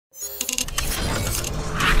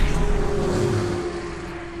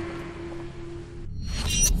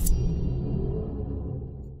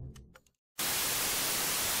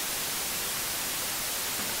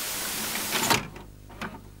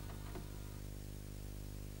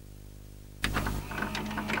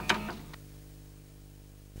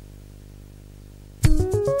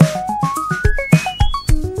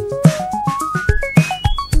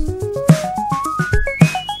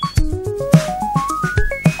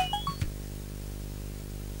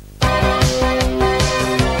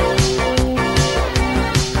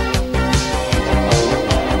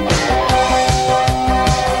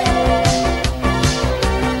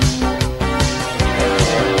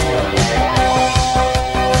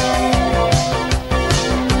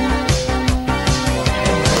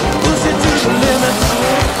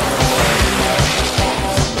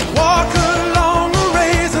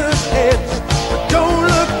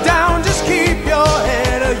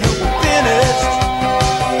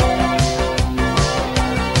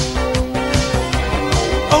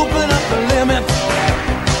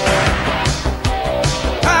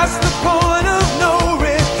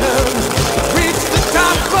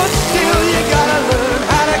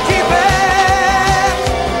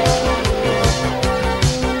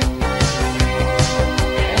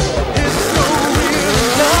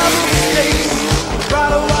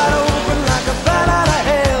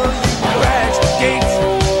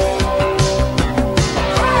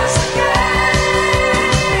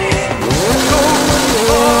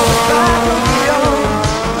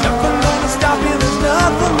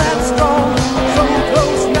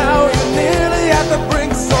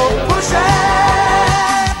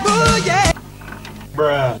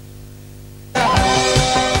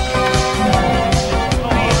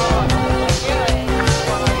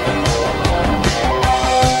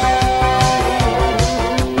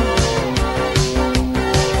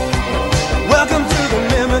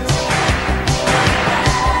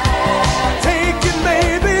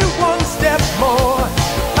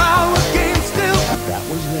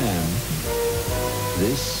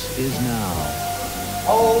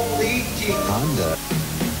LDG. Honda.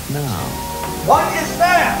 Now. What is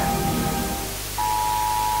that?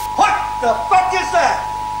 What the fuck is that?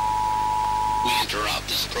 We interrupt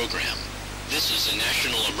this program. This is a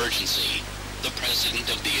national emergency. The President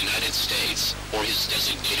of the United States, or his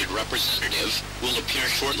designated representative, will appear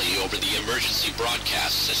shortly over the emergency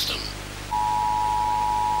broadcast system.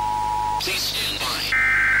 Please stand by.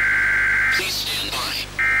 Please stand by.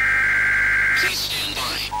 Please stand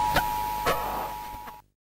by.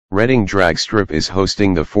 Reading Drag Strip is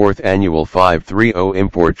hosting the 4th annual 530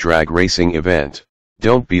 Import Drag Racing event.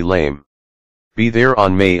 Don't be lame. Be there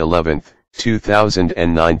on May 11th,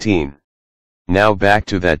 2019. Now back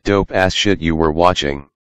to that dope ass shit you were watching.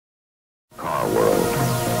 Car World.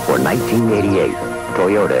 For 1988,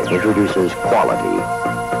 Toyota introduces quality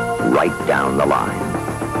right down the line.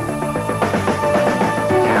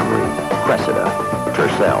 Camry, Cressida,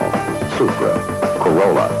 Tercel, Supra,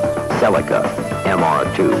 Corolla, Celica,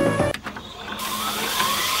 MR2.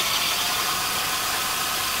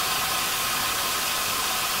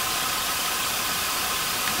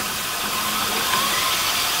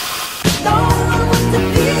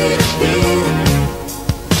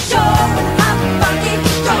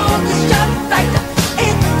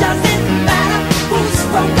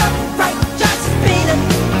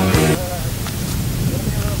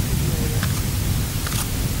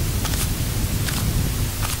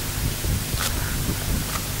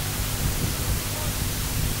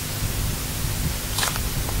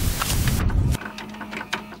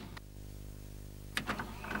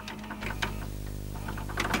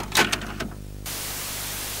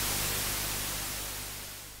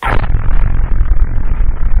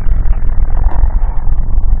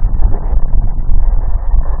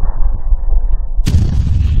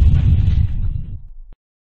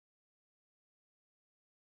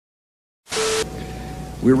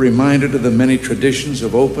 We're reminded of the many traditions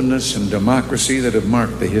of openness and democracy that have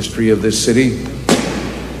marked the history of this city.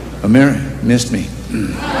 America missed me.